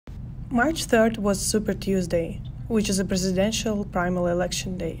March 3rd was Super Tuesday, which is a presidential primary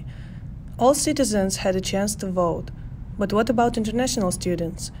election day. All citizens had a chance to vote, but what about international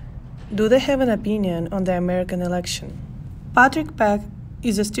students? Do they have an opinion on the American election? Patrick Peck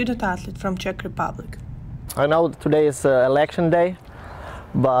is a student athlete from Czech Republic. I know today is election day,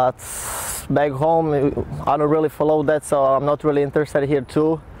 but back home I don't really follow that, so I'm not really interested here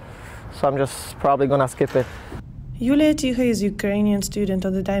too. So I'm just probably gonna skip it. Yulia Tiha is a Ukrainian student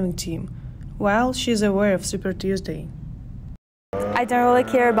on the diving team, while she's aware of Super Tuesday. I don't really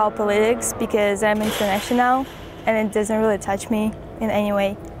care about politics because I'm international and it doesn't really touch me in any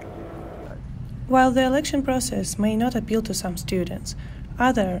way. While the election process may not appeal to some students,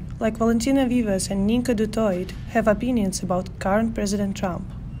 others, like Valentina Vivas and Ninka Dutoit, have opinions about current President Trump.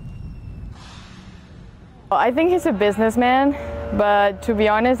 I think he's a businessman, but to be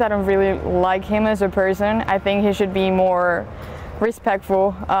honest, I don't really like him as a person. I think he should be more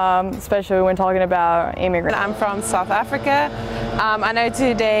respectful, especially when talking about immigrants. I'm from South Africa. I know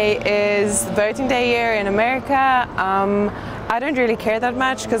today is voting day here in America. I don't really care that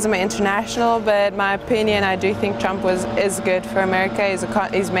much because I'm international, but my opinion, I do think Trump is good for America.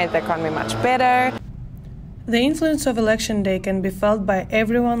 He's made the economy much better. The influence of election day can be felt by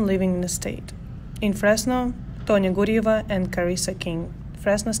everyone living in the state. In Fresno, Tonya Guryeva and Corissa King,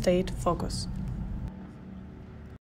 Fresno State Focus.